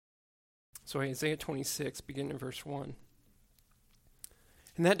So Isaiah 26, beginning in verse 1.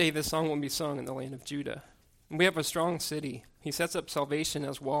 In that day the song will be sung in the land of Judah. We have a strong city. He sets up salvation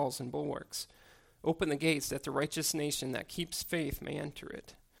as walls and bulwarks. Open the gates that the righteous nation that keeps faith may enter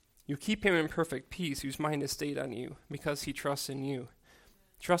it. You keep him in perfect peace whose mind is stayed on you, because he trusts in you.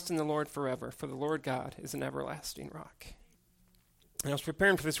 Trust in the Lord forever, for the Lord God is an everlasting rock. And I was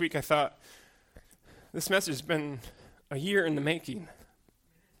preparing for this week, I thought, this message has been a year in the making,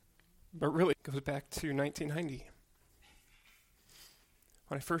 but really it goes back to 1990,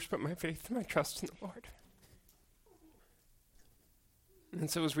 when I first put my faith and my trust in the Lord.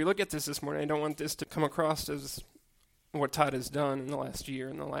 And so as we look at this morning, I don't want this to come across as what Todd has done in the last year,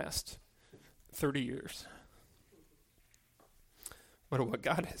 in the last 30 years, but what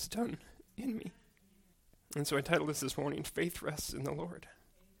God has done in me. And so I titled this morning, Faith Rests in the Lord.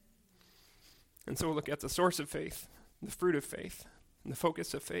 And so we'll look at the source of faith, the fruit of faith, the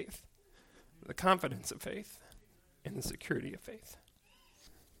focus of faith, the confidence of faith, and the security of faith.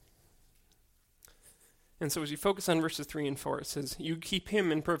 And so as you focus on verses 3 and 4, it says, you keep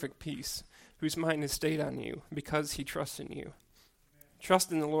him in perfect peace, whose mind is stayed on you, because he trusts in you.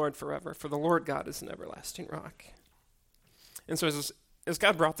 Trust in the Lord forever, for the Lord God is an everlasting rock. And so as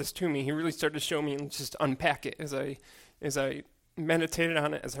God brought this to me, he really started to show me and just unpack it as I meditated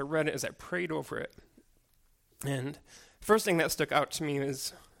on it, as I read it, as I prayed over it. And the first thing that stuck out to me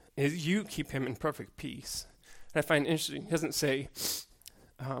is you keep him in perfect peace. And I find it interesting, he doesn't say,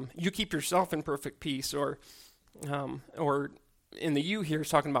 you keep yourself in perfect peace, or in the you here is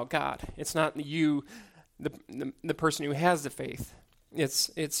talking about God. It's not you, the person who has the faith.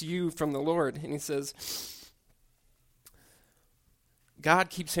 It's you from the Lord. And he says, God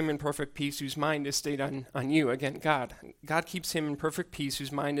keeps him in perfect peace whose mind is stayed on you. Again, God keeps him in perfect peace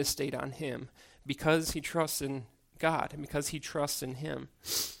whose mind is stayed on him, because he trusts in God and because he trusts in him.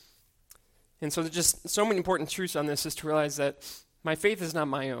 And so there's just so many important truths on this, is to realize that my faith is not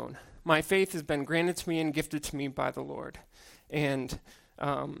my own. My faith has been granted to me and gifted to me by the Lord. And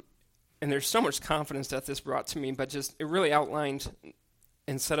there's so much confidence that this brought to me, but just it really outlined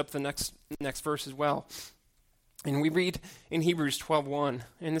and set up the next verse as well. And we read in Hebrews 12:1,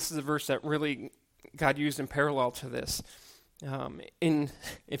 and this is a verse that really God used in parallel to this.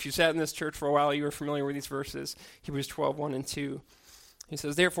 If you sat in this church for a while, you were familiar with these verses, Hebrews 12:1 and 2. He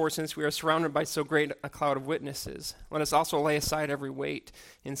says, therefore, since we are surrounded by so great a cloud of witnesses, let us also lay aside every weight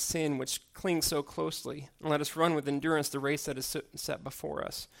and sin which clings so closely, and let us run with endurance the race that is set before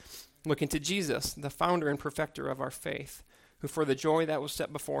us, looking to Jesus, the founder and perfecter of our faith, who for the joy that was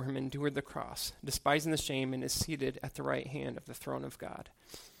set before him endured the cross, despising the shame, and is seated at the right hand of the throne of God.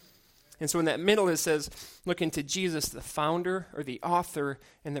 And so in that middle it says, looking to Jesus, the founder or the author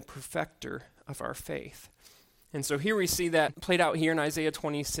and the perfecter of our faith. And so here we see that played out here in Isaiah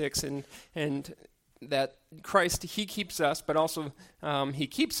 26, and that Christ, he keeps us, but also he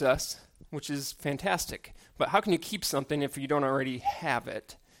keeps us, which is fantastic. But how can you keep something if you don't already have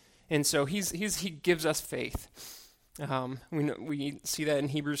it? And so he gives us faith. We see that in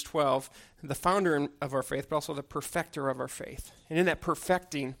Hebrews 12, the founder of our faith, but also the perfecter of our faith. And in that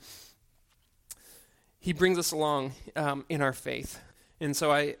perfecting, he brings us along in our faith. And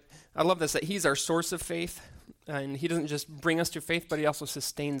so I love this, that he's our source of faith. And he doesn't just bring us to faith, but he also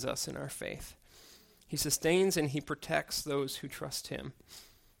sustains us in our faith. He sustains and he protects those who trust him.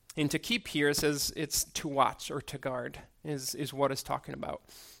 And to keep here, it says it's to watch or to guard is what it's talking about.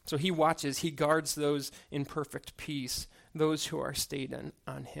 So he watches, he guards those in perfect peace, those who are stayed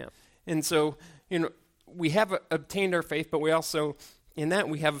on him. And so, we have obtained our faith, but we also, in that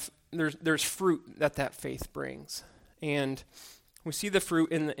there's fruit that faith brings. And we see the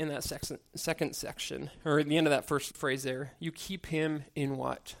fruit in that second section, or at the end of that first phrase there. You keep him in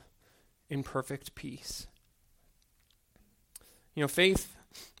what? In perfect peace. Faith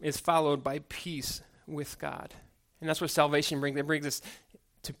is followed by peace with God. And that's what salvation brings. It brings us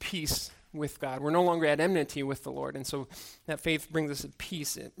to peace with God. We're no longer at enmity with the Lord. And so that faith brings us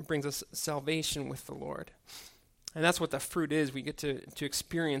peace. It brings us salvation with the Lord. And that's what the fruit is. We get to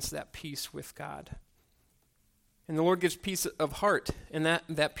experience that peace with God. And the Lord gives peace of heart, and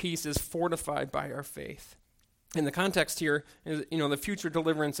that peace is fortified by our faith. And the context here is, the future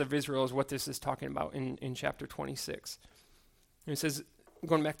deliverance of Israel is what this is talking about in chapter 26. And it says,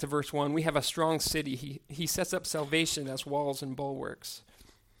 going back to verse 1, we have a strong city. He sets up salvation as walls and bulwarks.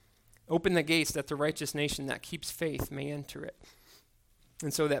 Open the gates that the righteous nation that keeps faith may enter it.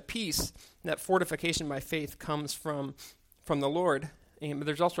 And so that peace, that fortification by faith comes from the Lord, but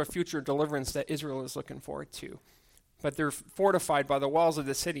there's also a future deliverance that Israel is looking forward to. But they're fortified by the walls of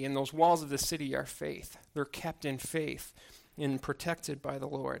the city, and those walls of the city are faith. They're kept in faith and protected by the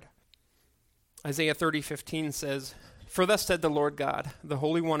Lord. Isaiah 30:15 says, "For thus said the Lord God, the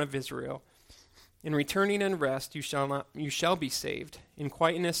Holy One of Israel, in returning and rest you shall be saved. In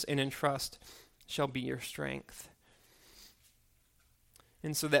quietness and in trust shall be your strength."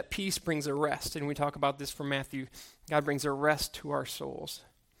 And so that peace brings a rest, and we talk about this from Matthew. God brings a rest to our souls.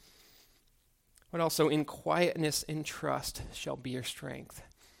 But also, in quietness and trust shall be your strength.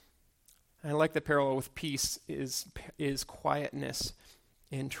 I like the parallel with peace is quietness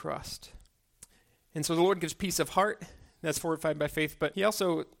and trust. And so the Lord gives peace of heart, that's fortified by faith, but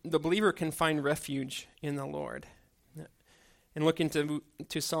the believer can find refuge in the Lord. And look into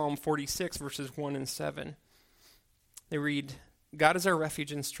Psalm 46, verses 1 and 7. They read, "God is our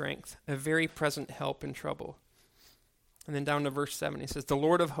refuge and strength, a very present help in trouble." And then down to verse 7, he says, "The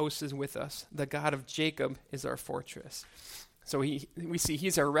Lord of hosts is with us. The God of Jacob is our fortress." So we see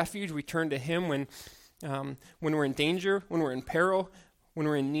he's our refuge. We turn to him when we're in danger, when we're in peril, when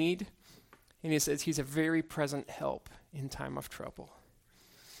we're in need. And he says he's a very present help in time of trouble.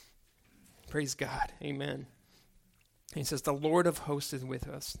 Praise God. Amen. And he says, "The Lord of hosts is with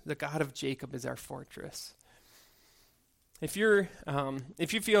us. The God of Jacob is our fortress." If you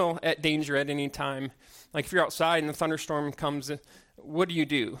feel at danger at any time, like if you're outside and a thunderstorm comes, what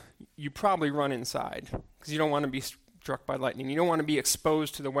do? You probably run inside because you don't want to be struck by lightning. You don't want to be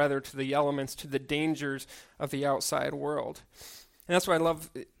exposed to the weather, to the elements, to the dangers of the outside world. And that's why I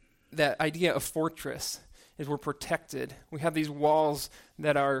love that idea of fortress, is we're protected. We have these walls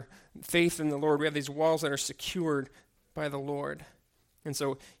that are faith in the Lord. We have these walls that are secured by the Lord. And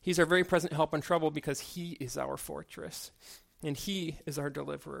so he's our very present help in trouble because he is our fortress, and he is our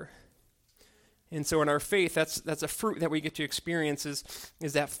deliverer. And so in our faith, that's a fruit that we get to experience is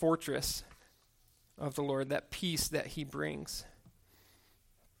that fortress of the Lord, that peace that he brings.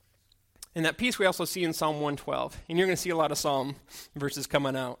 And that peace we also see in Psalm 112. And you're going to see a lot of Psalm verses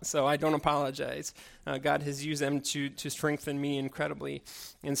coming out, so I don't apologize. God has used them to strengthen me incredibly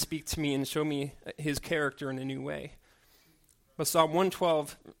and speak to me and show me his character in a new way. But Psalm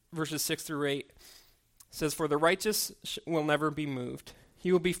 112, verses 6 through 8, says, "For the righteous will never be moved.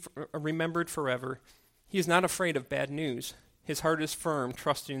 He will be remembered forever. He is not afraid of bad news. His heart is firm,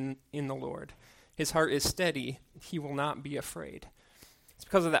 trusting in the Lord. His heart is steady. He will not be afraid." It's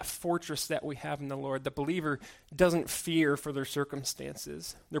because of that fortress that we have in the Lord. The believer doesn't fear for their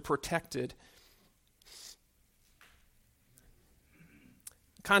circumstances. They're protected.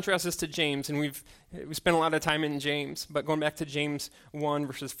 Contrast this to James, and we spent a lot of time in James, but going back to James 1,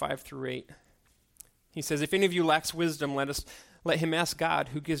 verses 5 through 8. He says, "If any of you lacks wisdom, let him ask God,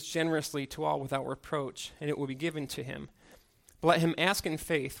 who gives generously to all without reproach, and it will be given to him. But let him ask in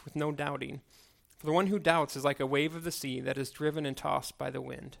faith with no doubting. For the one who doubts is like a wave of the sea that is driven and tossed by the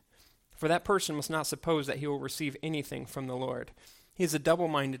wind. For that person must not suppose that he will receive anything from the Lord. He is a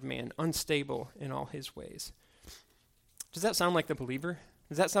double-minded man, unstable in all his ways." Does that sound like the believer?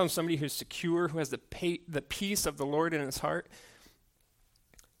 Does that sound somebody who's secure, who has the peace of the Lord in his heart,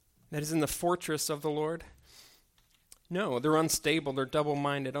 that is in the fortress of the Lord? No, they're unstable. They're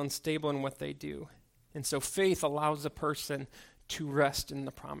double-minded, unstable in what they do. And so faith allows a person to rest in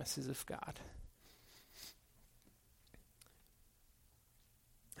the promises of God.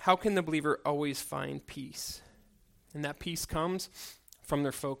 How can the believer always find peace? And that peace comes from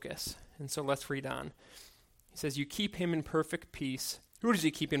their focus. And so let's read on. He says, "You keep him in perfect peace." Who does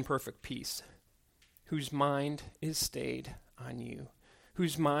he keep in perfect peace? Whose mind is stayed on you.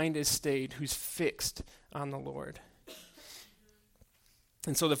 Whose mind is stayed, who's fixed on the Lord.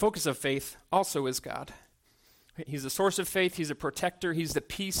 And so the focus of faith also is God. He's the source of faith. He's a protector. He's the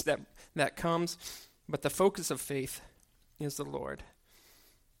peace that comes. But the focus of faith is the Lord.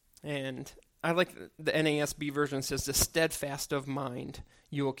 And I like the NASB version says, "The steadfast of mind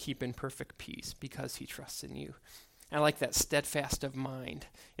you will keep in perfect peace because he trusts in you." I like that steadfast of mind.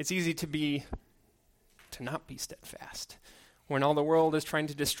 It's easy to not be steadfast when all the world is trying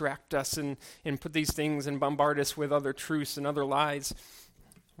to distract us and put these things and bombard us with other truths and other lies.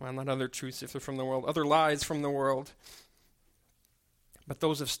 Well, not other truths if they're from the world, other lies from the world. But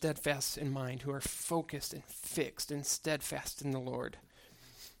those of steadfast in mind, who are focused and fixed and steadfast in the Lord,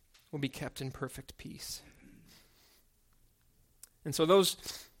 will be kept in perfect peace. And so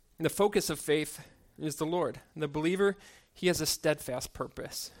the focus of faith is the Lord. The believer, he has a steadfast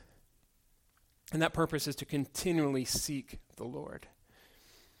purpose. And that purpose is to continually seek the Lord.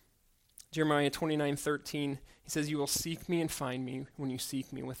 Jeremiah 29:13, he says, "You will seek me and find me when you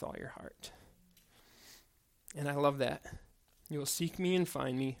seek me with all your heart." And I love that. You will seek me and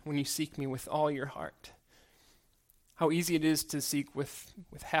find me when you seek me with all your heart. How easy it is to seek with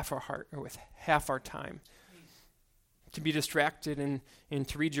half our heart or with half our time. to be distracted and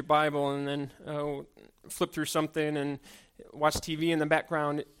to read your Bible and then flip through something and watch TV in the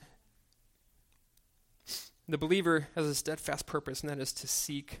background. The believer has a steadfast purpose, and that is to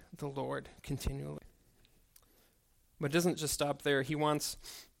seek the Lord continually. But it doesn't just stop there. He wants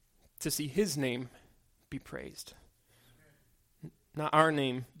to see his name be praised, not our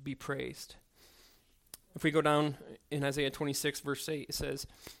name be praised. If we go down in Isaiah 26, verse 8, it says,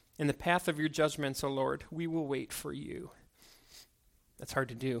 "In the path of your judgments, O Lord, we will wait for you." That's hard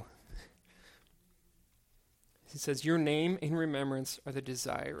to do. He says, "Your name and remembrance are the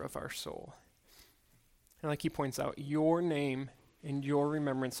desire of our soul." And like he points out, your name and your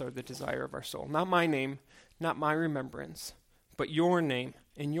remembrance are the desire of our soul. Not my name, not my remembrance, but your name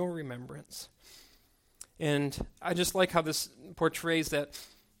and your remembrance. And I just like how this portrays that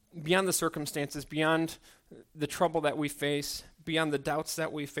beyond the circumstances, beyond the trouble that we face, beyond the doubts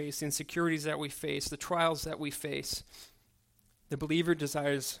that we face, the insecurities that we face, the trials that we face, the believer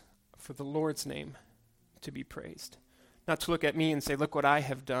desires for the Lord's name to be praised. Not to look at me and say, look what I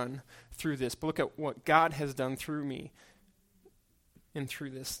have done through this, but look at what God has done through me and through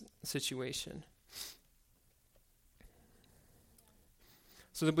this situation.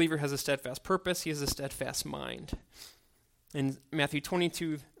 So the believer has a steadfast purpose. He has a steadfast mind. And Matthew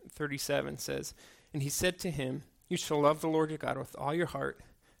 22:37 says, "And he said to him, you shall love the Lord your God with all your heart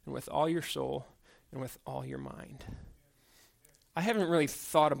and with all your soul and with all your mind." I haven't really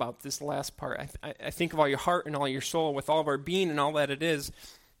thought about this last part. I think of all your heart and all your soul, with all of our being and all that it is.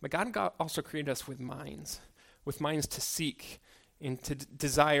 But God also created us with minds to seek and to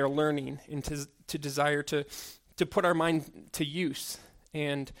desire learning and to desire to put our mind to use.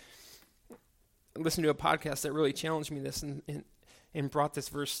 And I listened to a podcast that really challenged me this and brought this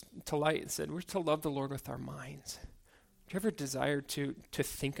verse to light. It said, we're to love the Lord with our minds. Do you ever desire to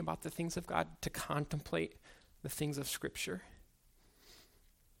think about the things of God, to contemplate the things of Scripture?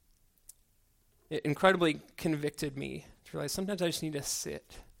 It incredibly convicted me to realize sometimes I just need to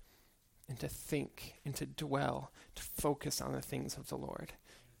sit and to think and to dwell, to focus on the things of the Lord.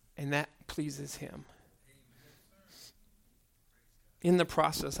 And that pleases Him. In the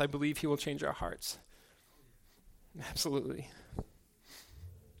process, I believe He will change our hearts. Absolutely.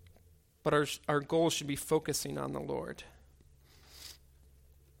 But our goal should be focusing on the Lord.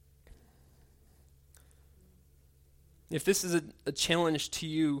 If this is a challenge to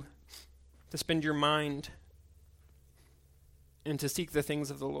you to spend your mind and to seek the things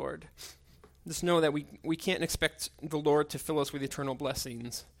of the Lord, just know that we can't expect the Lord to fill us with eternal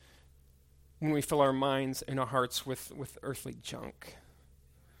blessings when we fill our minds and our hearts with earthly junk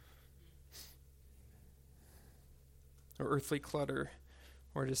or earthly clutter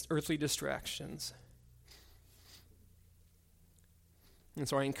or just earthly distractions. And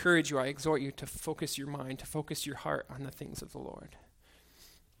so I encourage you, I exhort you to focus your mind, to focus your heart on the things of the Lord.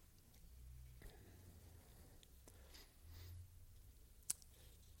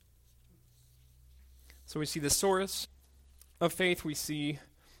 So we see the source of faith, we see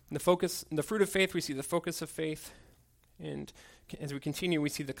the focus, the fruit of faith, we see the focus of faith, and as we continue, we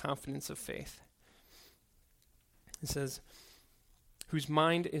see the confidence of faith. It says, whose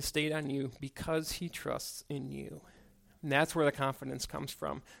mind is stayed on you because he trusts in you. And that's where the confidence comes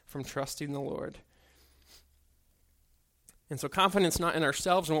from trusting the Lord. And so confidence not in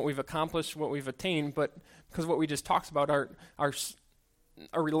ourselves and what we've accomplished, what we've attained, but because what we just talked about, our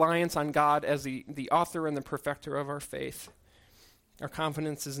reliance on God as the author and the perfecter of our faith. Our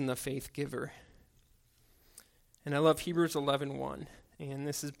confidence is in the faith giver. And I love Hebrews 11:1. And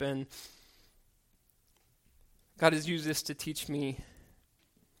this has been, God has used this to teach me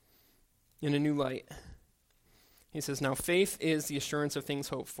in a new light. He says, now faith is the assurance of things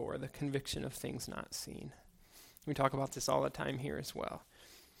hoped for, the conviction of things not seen. We talk about this all the time here as well.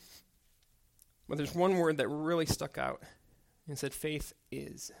 But there's one word that really stuck out. It said, faith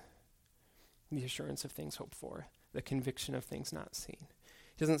is the assurance of things hoped for, the conviction of things not seen.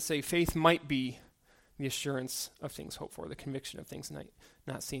 It doesn't say faith might be the assurance of things hoped for, the conviction of things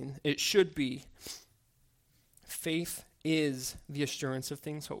not seen. It should be faith is the assurance of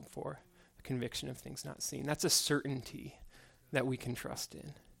things hoped for, the conviction of things not seen. That's a certainty that we can trust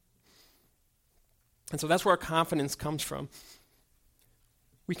in. And so that's where our confidence comes from.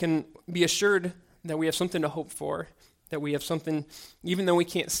 We can be assured that we have something to hope for, that we have something, even though we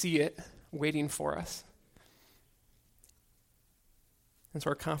can't see it, waiting for us. And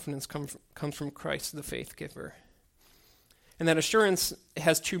so our confidence comes from Christ, the faith giver. And that assurance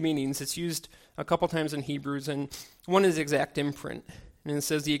has two meanings. It's used a couple times in Hebrews, and one is exact imprint. And it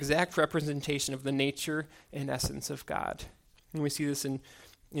says the exact representation of the nature and essence of God. And we see this in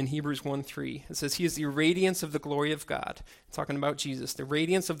in Hebrews 1:3. It says, he is the radiance of the glory of God. Talking about Jesus, the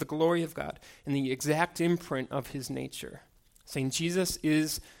radiance of the glory of God and the exact imprint of his nature. Saying Jesus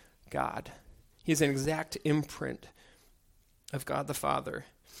is God. He is an exact imprint of God the Father,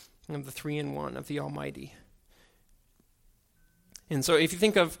 of the three-in-one, of the Almighty. And so if you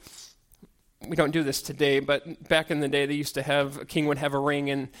think of, we don't do this today, but back in the day they used to have, a king would have a ring,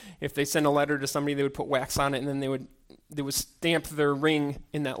 and if they sent a letter to somebody, they would put wax on it, and then they would stamp their ring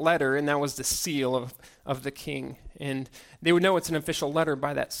in that letter, and that was the seal of the king. And they would know it's an official letter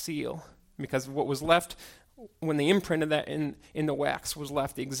by that seal, because what was left, when they imprinted that in the wax was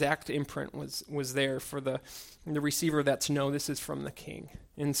left, the exact imprint was there for the receiver that to know this is from the king.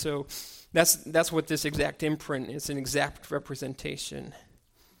 And so that's what this exact imprint is, an exact representation.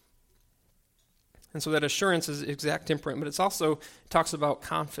 And so that assurance is exact imprint, but it talks about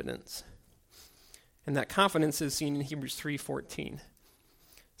confidence. And that confidence is seen in Hebrews 3:14. It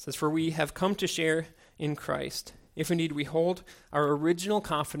says, for we have come to share in Christ, if indeed we hold our original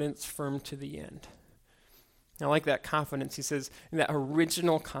confidence firm to the end. I like that confidence. He says, that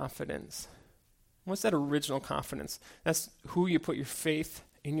original confidence. What's that original confidence? That's who you put your faith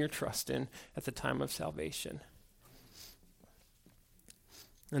and your trust in at the time of salvation.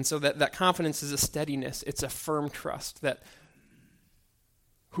 And so that confidence is a steadiness. It's a firm trust that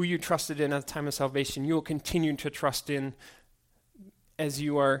who you trusted in at the time of salvation, you will continue to trust in as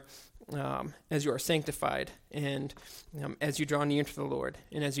you are sanctified and as you draw near to the Lord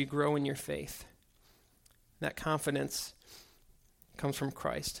and as you grow in your faith. That confidence comes from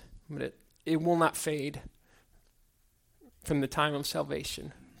Christ, but it will not fade from the time of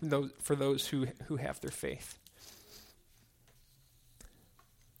salvation for those who have their faith.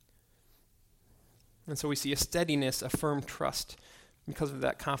 And so we see a steadiness, a firm trust because of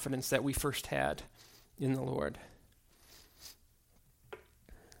that confidence that we first had in the Lord.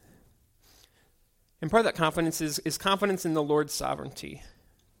 And part of that confidence is confidence in the Lord's sovereignty.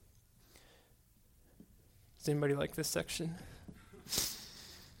 Does anybody like this section?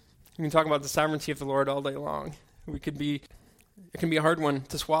 We can talk about the sovereignty of the Lord all day long. It can be a hard one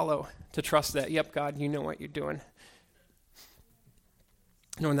to swallow, to trust that, yep, God, you know what you're doing.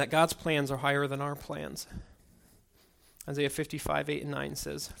 Knowing that God's plans are higher than our plans. Isaiah 55:8-9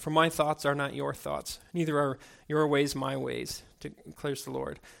 says, for my thoughts are not your thoughts, neither are your ways my ways, declares the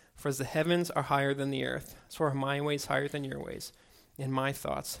Lord. For as the heavens are higher than the earth, so are my ways higher than your ways, and my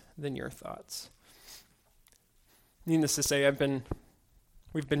thoughts than your thoughts. Needless to say,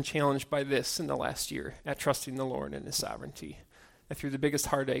 we've been challenged by this in the last year at trusting the Lord and his sovereignty. That through the biggest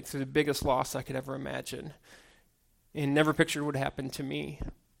heartache, through the biggest loss I could ever imagine, and never pictured would happen to me,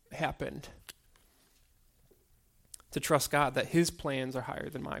 happened. To trust God that his plans are higher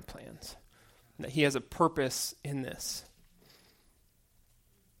than my plans. And that he has a purpose in this.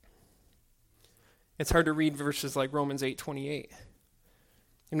 It's hard to read verses like Romans 8:28.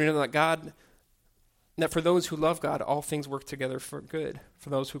 And we know that for those who love God, all things work together for good, for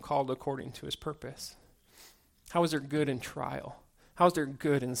those who are called according to his purpose. How is there good in trial? How is there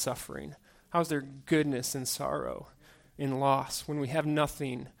good in suffering? How is there goodness in sorrow, in loss, when we have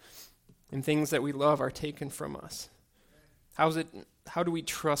nothing and things that we love are taken from us? How do we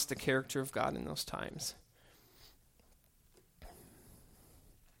trust the character of God in those times?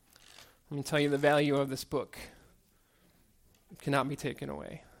 Let me tell you, the value of this book cannot be taken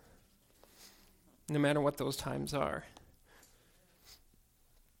away, no matter what those times are.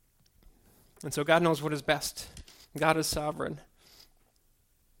 And so God knows what is best. God is sovereign.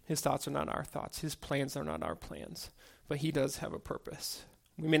 His thoughts are not our thoughts. His plans are not our plans. But he does have a purpose.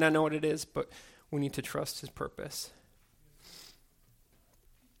 We may not know what it is, but we need to trust his purpose.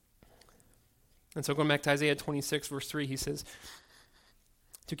 And so going back to Isaiah 26, verse 3, he says,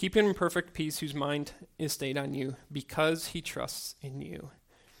 to keep him in perfect peace whose mind is stayed on you, because he trusts in you.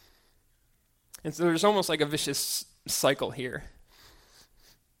 And so there's almost like a vicious cycle here.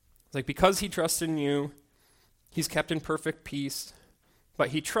 It's like because he trusts in you, he's kept in perfect peace, but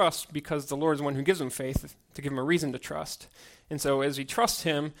he trusts because the Lord is the one who gives him faith to give him a reason to trust. And so as we trust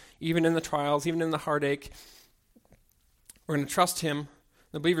him, even in the trials, even in the heartache, we're going to trust him.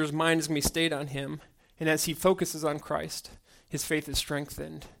 The believer's mind is going to be stayed on him. And as he focuses on Christ, his faith is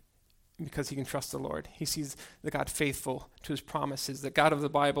strengthened because he can trust the Lord. He sees the God faithful to his promises. The God of the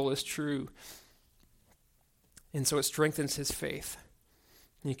Bible is true. And so it strengthens his faith.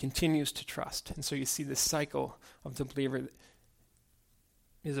 And he continues to trust. And so you see this cycle of the believer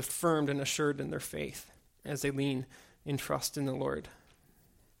is affirmed and assured in their faith as they lean in trust in the Lord.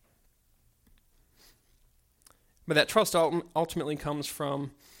 But that trust ultimately comes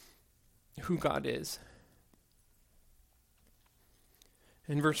from who God is.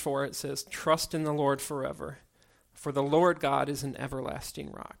 In verse 4 it says, "Trust in the Lord forever, for the Lord God is an everlasting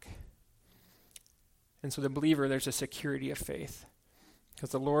rock." And so the believer, there's a security of faith, because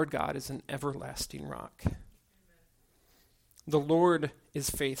the Lord God is an everlasting rock. The Lord is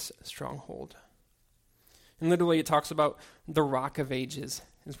faith's stronghold. And literally it talks about the rock of ages,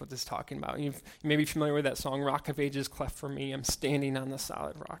 is what this is talking about. You may be familiar with that song, "Rock of ages, cleft for me. I'm standing on the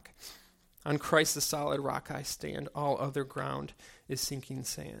solid rock. On Christ the solid rock I stand. All other ground is sinking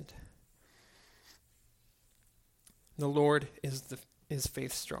sand." The Lord is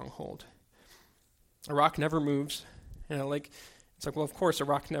faith's stronghold. A rock never moves. It's like, well, of course a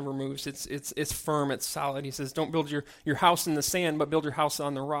rock never moves. It's firm, it's solid. He says, don't build your house in the sand, but build your house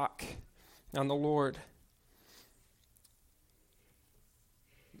on the rock, on the Lord.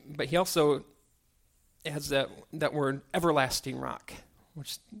 But he also adds that word, everlasting rock,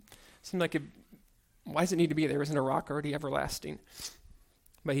 which seems like why does it need to be there? Isn't a rock already everlasting?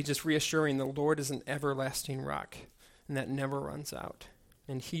 But he's just reassuring the Lord is an everlasting rock, and that never runs out.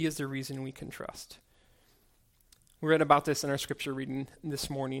 And he is the reason we can trust. We read about this in our scripture reading this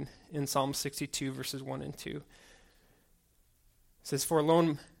morning in Psalm 62, verses 1 and 2. It says, For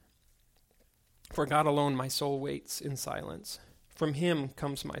God alone my soul waits in silence. From him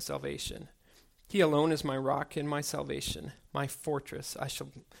comes my salvation. He alone is my rock and my salvation, my fortress. I shall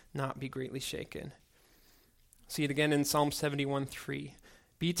not be greatly shaken. See it again in Psalm 71:3.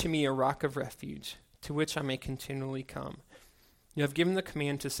 Be to me a rock of refuge, to which I may continually come. You have given the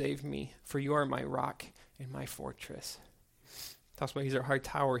command to save me, for you are my rock and my fortress. Talks about he's our high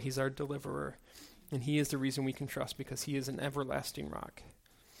tower, he's our deliverer, and he is the reason we can trust, because he is an everlasting rock.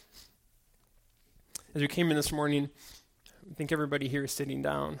 As we came in this morning, I think everybody here is sitting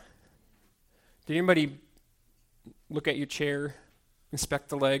down. Did anybody look at your chair, inspect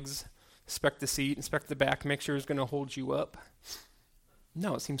the legs, inspect the seat, inspect the back, make sure it's going to hold you up?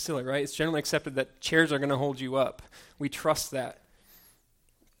 No, it seems silly, right? It's generally accepted that chairs are going to hold you up. We trust that.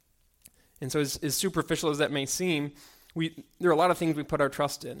 And so as superficial as that may seem, there are a lot of things we put our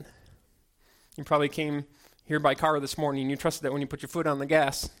trust in. You probably came here by car this morning, you trusted that when you put your foot on the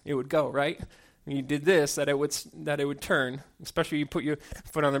gas, it would go, right? When you did this, that it would turn. Especially you put your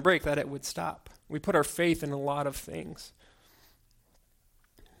foot on the brake, that it would stop. We put our faith in a lot of things.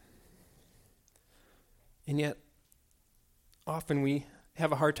 And yet, often we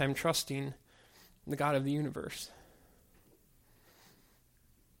have a hard time trusting the God of the universe.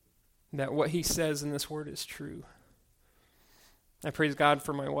 That what he says in this word is true. I praise God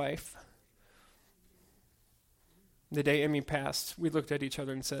for my wife. The day Emmy passed, we looked at each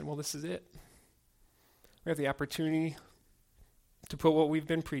other and said, well, this is it. We have the opportunity to put what we've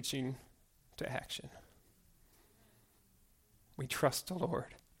been preaching to action. We trust the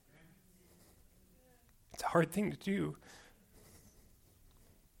Lord. It's a hard thing to do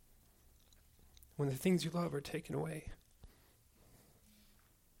when the things you love are taken away.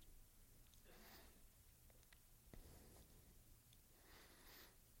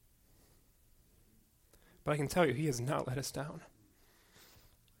 But I can tell you, he has not let us down.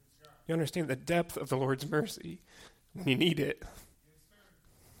 You understand the depth of the Lord's mercy when you need it.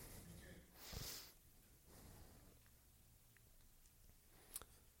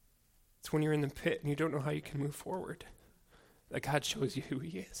 It's when you're in the pit and you don't know how you can move forward that God shows you who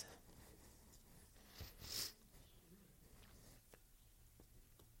he is.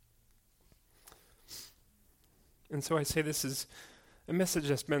 And so I say this is a message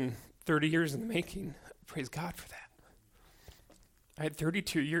that's been 30 years in the making. Praise God for that. I had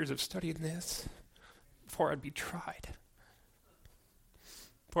 32 years of studying this before I'd be tried.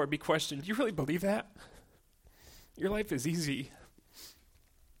 Before I'd be questioned. Do you really believe that? Your life is easy.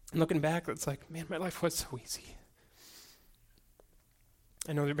 And looking back, it's like, man, my life was so easy.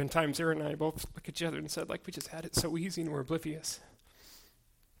 I know there have been times Sarah and I both look at each other and said, like, we just had it so easy and we're oblivious.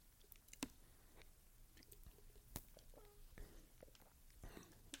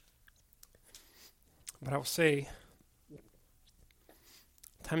 But I will say,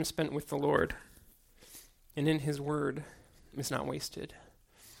 time spent with the Lord and in his word is not wasted.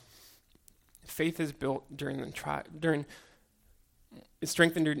 Faith is built during it's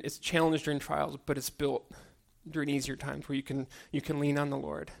strengthened, it's challenged during trials, but it's built during easier times where you can lean on the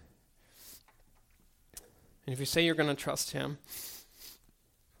Lord. And if you say you're going to trust him,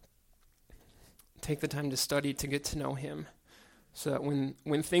 take the time to study, to get to know him, so that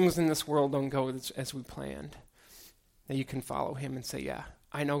when things in this world don't go as we planned, that you can follow him and say, yeah,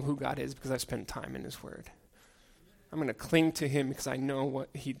 I know who God is because I've spent time in his word. I'm going to cling to him because I know what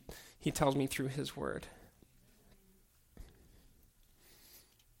he tells me through his word.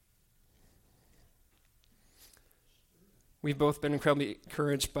 We've both been incredibly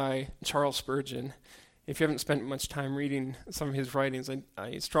encouraged by Charles Spurgeon. If you haven't spent much time reading some of his writings,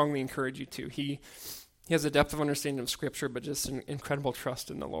 I strongly encourage you to. He has a depth of understanding of Scripture, but just an incredible trust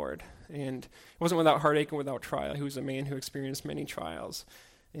in the Lord. And it wasn't without heartache and without trial. He was a man who experienced many trials.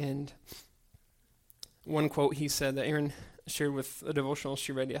 And one quote he said that Aaron shared with a devotional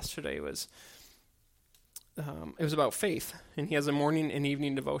she read yesterday was, it was about faith. And he has a morning and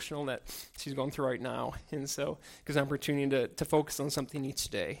evening devotional that she's going through right now. And so it gives an opportunity to focus on something each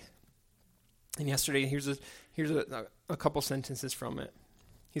day. And yesterday, here's a couple sentences from it.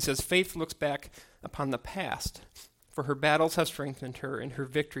 He says, "Faith looks back upon the past, for her battles have strengthened her, and her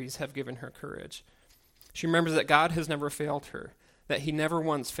victories have given her courage. She remembers that God has never failed her, that he never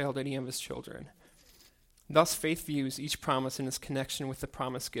once failed any of his children. Thus, faith views each promise in its connection with the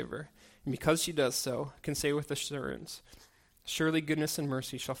promise giver, and because she does so, can say with assurance, 'Surely goodness and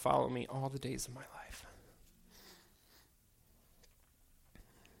mercy shall follow me all the days of my life.'"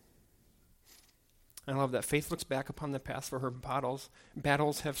 I love that. Faith looks back upon the past, for her battles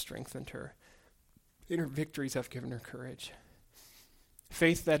have strengthened her, and her victories have given her courage.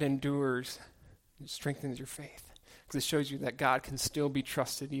 Faith that endures strengthens your faith, because it shows you that God can still be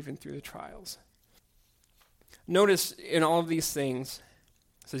trusted even through the trials. Notice in all of these things,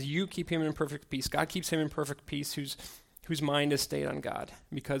 it says, you keep him in perfect peace. God keeps him in perfect peace whose mind is stayed on God,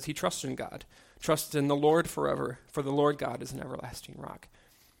 because he trusts in God, trusts in the Lord forever, for the Lord God is an everlasting rock.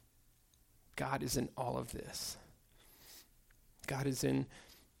 God is in all of this. God is in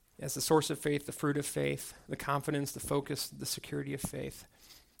as the source of faith, the fruit of faith, the confidence, the focus, the security of faith.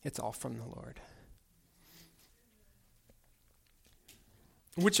 It's all from the Lord.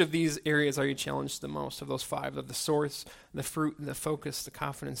 Which of these areas are you challenged the most of those five, of the source, the fruit, the focus, the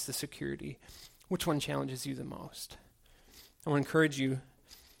confidence, the security? Which one challenges you the most? I want to encourage you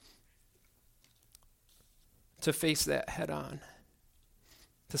to face that head on,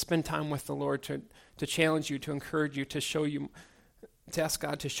 to spend time with the Lord, to challenge you, to encourage you, to show you, to ask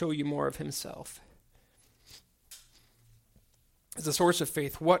God to show you more of himself. As a source of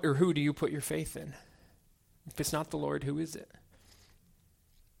faith, what or who do you put your faith in? If it's not the Lord, who is it?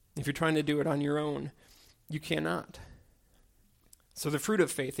 If you're trying to do it on your own, you cannot. So the fruit of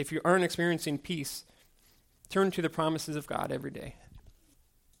faith, if you aren't experiencing peace, turn to the promises of God every day.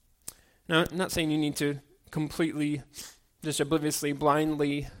 Now, I'm not saying you need to completely, just obliviously,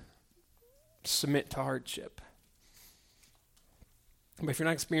 blindly submit to hardship. But if you're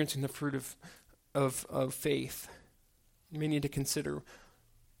not experiencing the fruit of faith, you may need to consider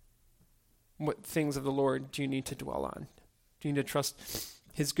what things of the Lord do you need to dwell on. Do you need to trust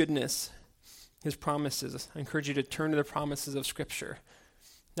his goodness, his promises? I encourage you to turn to the promises of Scripture.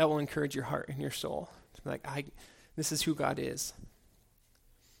 That will encourage your heart and your soul. This is who God is.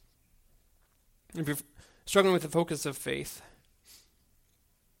 If you're struggling with the focus of faith,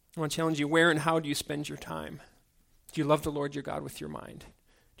 I want to challenge you, where and how do you spend your time? Do you love the Lord your God with your mind?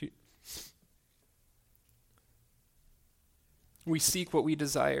 We seek what we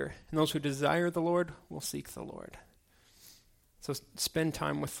desire, and those who desire the Lord will seek the Lord. So spend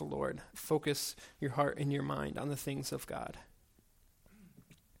time with the Lord. Focus your heart and your mind on the things of God.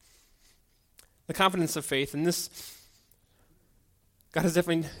 The confidence of faith, and this, God has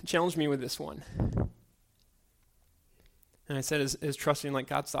definitely challenged me with this one. And I said, is trusting like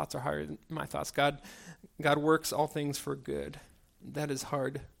God's thoughts are higher than my thoughts. God works all things for good. That is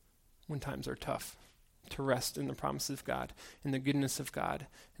hard when times are tough, to rest in the promises of God, in the goodness of God,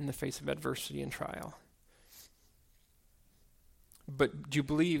 in the face of adversity and trial. But do you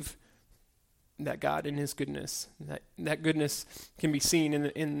believe that God in his goodness, that goodness can be seen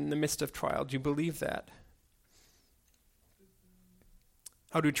in the midst of trial? Do you believe that?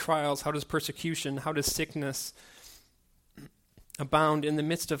 How do trials, how does persecution, how does sickness abound in the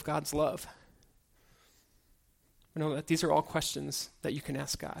midst of God's love? You know that these are all questions that you can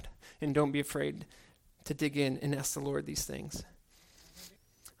ask God, and don't be afraid to dig in and ask the Lord these things.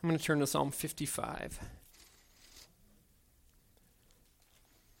 I'm going to turn to Psalm 55.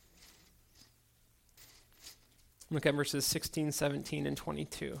 Look at verses 16, 17, and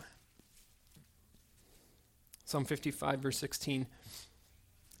 22. Psalm 55, verse 16.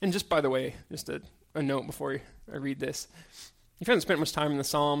 And just by the way, just a note before I read this. If you haven't spent much time in the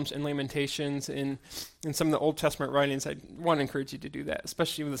Psalms and Lamentations and in some of the Old Testament writings, I want to encourage you to do that,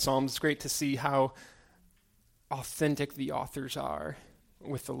 especially with the Psalms. It's great to see how authentic the authors are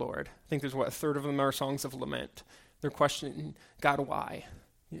with the Lord. I think there's, a third of them are songs of lament. They're questioning, God, why?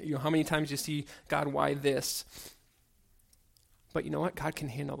 You know, how many times you see, God, why this? But you know what? God can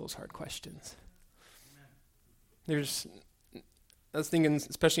handle those hard questions. I was thinking,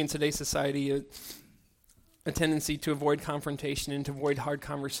 especially in today's society, a tendency to avoid confrontation and to avoid hard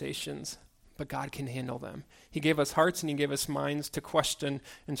conversations, but God can handle them. He gave us hearts and he gave us minds to question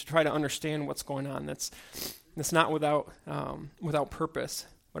and to try to understand what's going on. That's not without purpose,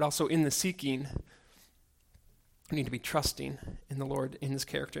 but also in the seeking. We need to be trusting in the Lord, in his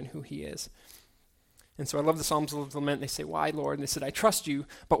character and who he is. And so I love the Psalms of Lament. They say, why, Lord? And they said, I trust you,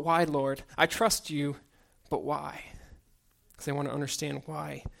 but why, Lord? I trust you, but why? Because they want to understand,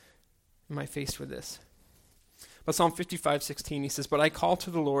 why am I faced with this? But Psalm 55:16, he says, but I call to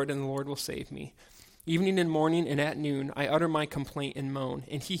the Lord, and the Lord will save me. Evening and morning and at noon, I utter my complaint and moan,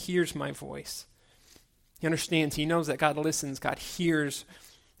 and he hears my voice. He understands, he knows that God listens, God hears,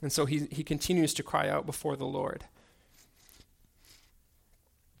 and so he continues to cry out before the Lord.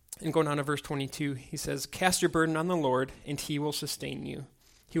 And going on to verse 22, he says, cast your burden on the Lord, and he will sustain you.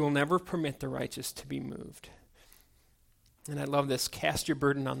 He will never permit the righteous to be moved. And I love this, cast your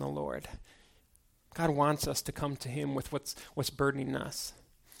burden on the Lord. God wants us to come to him with what's burdening us.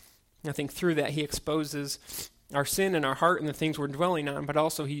 And I think through that he exposes our sin and our heart and the things we're dwelling on, but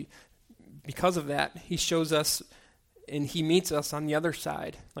also because of that, he shows us and he meets us on the other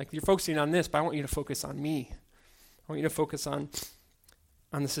side. Like, you're focusing on this, but I want you to focus on me. I want you to focus on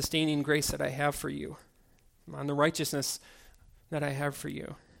the sustaining grace that I have for you, on the righteousness that I have for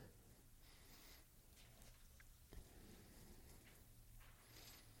you.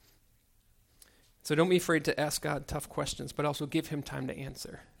 So don't be afraid to ask God tough questions, but also give him time to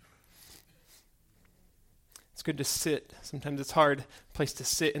answer. It's good to sit. Sometimes it's hard place to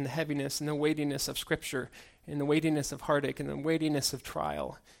sit in the heaviness and the weightiness of Scripture, in the weightiness of heartache and the weightiness of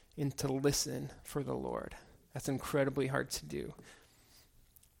trial, and to listen for the Lord. That's incredibly hard to do.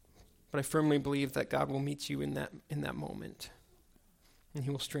 But I firmly believe that God will meet you in that moment, and he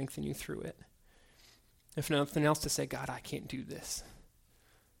will strengthen you through it. If nothing else, to say, God, I can't do this.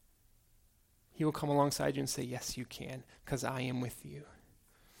 He will come alongside you and say, yes, you can, because I am with you.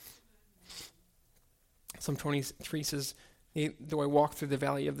 Psalm 23 says, though I walk through the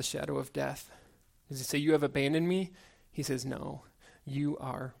valley of the shadow of death. Does he say, you have abandoned me? He says, no, you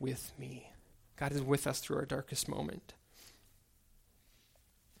are with me. God is with us through our darkest moment.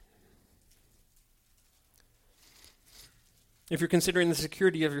 If you're considering the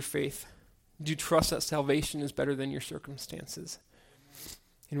security of your faith, do you trust that salvation is better than your circumstances?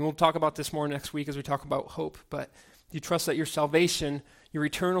 And we'll talk about this more next week as we talk about hope, but do you trust that your salvation, your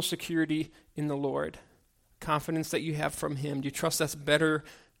eternal security in the Lord, confidence that you have from him, do you trust that's better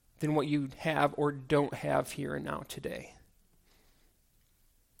than what you have or don't have here and now today?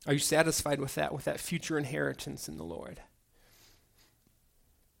 Are you satisfied with that future inheritance in the Lord?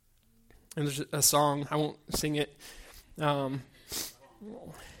 And there's a song, I won't sing it.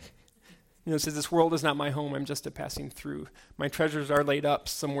 It says, this world is not my home, I'm just a passing through. My treasures are laid up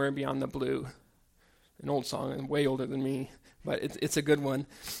somewhere beyond the blue. An old song, and way older than me, but it's a good one.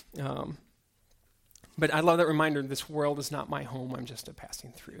 But I love that reminder, this world is not my home, I'm just a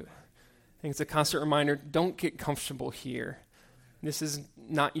passing through. I think it's a constant reminder, don't get comfortable here. This is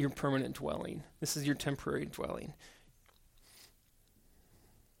not your permanent dwelling. This is your temporary dwelling.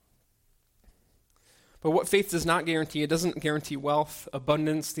 But what faith does not guarantee, it doesn't guarantee wealth,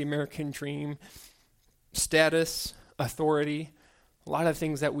 abundance, the American dream, status, authority. A lot of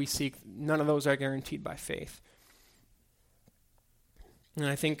things that we seek, none of those are guaranteed by faith. And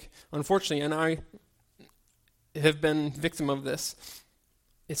I think, unfortunately, and I have been victim of this,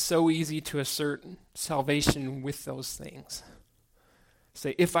 it's so easy to assert salvation with those things.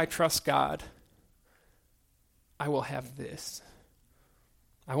 Say, if I trust God, I will have this.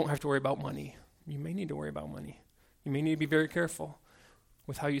 I won't have to worry about money. You may need to worry about money. You may need to be very careful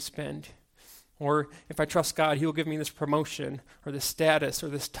with how you spend. Or if I trust God, he'll give me this promotion or this status or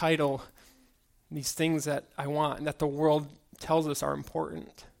this title, these things that I want and that the world tells us are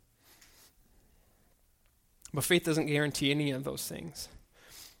important. But faith doesn't guarantee any of those things.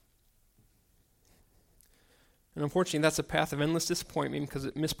 And unfortunately, that's a path of endless disappointment because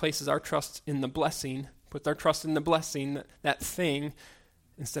it misplaces our trust in the blessing, puts our trust in the blessing, that thing,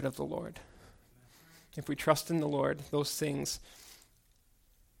 instead of the Lord. If we trust in the Lord, those things,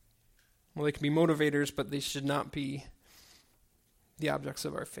 well, they can be motivators, but they should not be the objects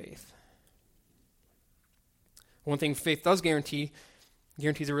of our faith. One thing faith does guarantees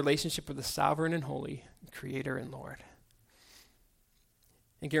a relationship with the sovereign and holy Creator and Lord.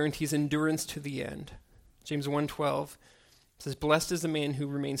 It guarantees endurance to the end. James 1:12 says, blessed is the man who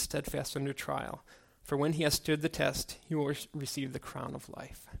remains steadfast under trial, for when he has stood the test, he will receive the crown of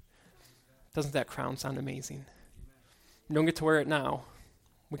life. Doesn't that crown sound amazing? We don't get to wear it now.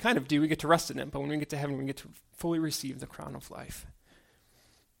 We kind of do. We get to rest in it, but when we get to heaven, we get to fully receive the crown of life.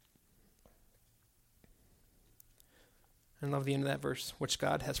 I love the end of that verse, which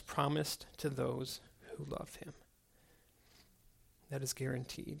God has promised to those who love him. That is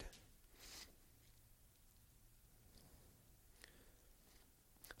guaranteed.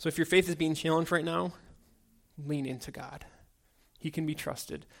 So if your faith is being challenged right now, lean into God. He can be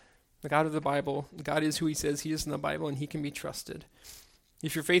trusted. The God of the Bible, God is who he says he is in the Bible, and he can be trusted.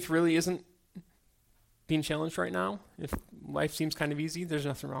 If your faith really isn't being challenged right now, if life seems kind of easy, there's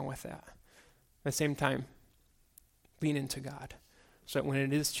nothing wrong with that. At the same time, lean into God so that when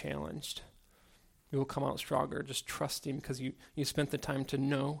it is challenged, you will come out stronger. Just trust him because you spent the time to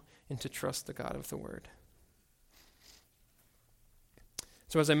know and to trust the God of the Word.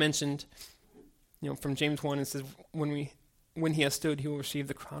 So as I mentioned, from James 1, it says, when he has stood, he will receive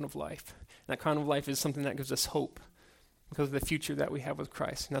the crown of life. And that crown of life is something that gives us hope because of the future that we have with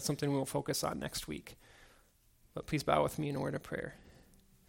Christ. And that's something we'll focus on next week. But please bow with me in a word of prayer.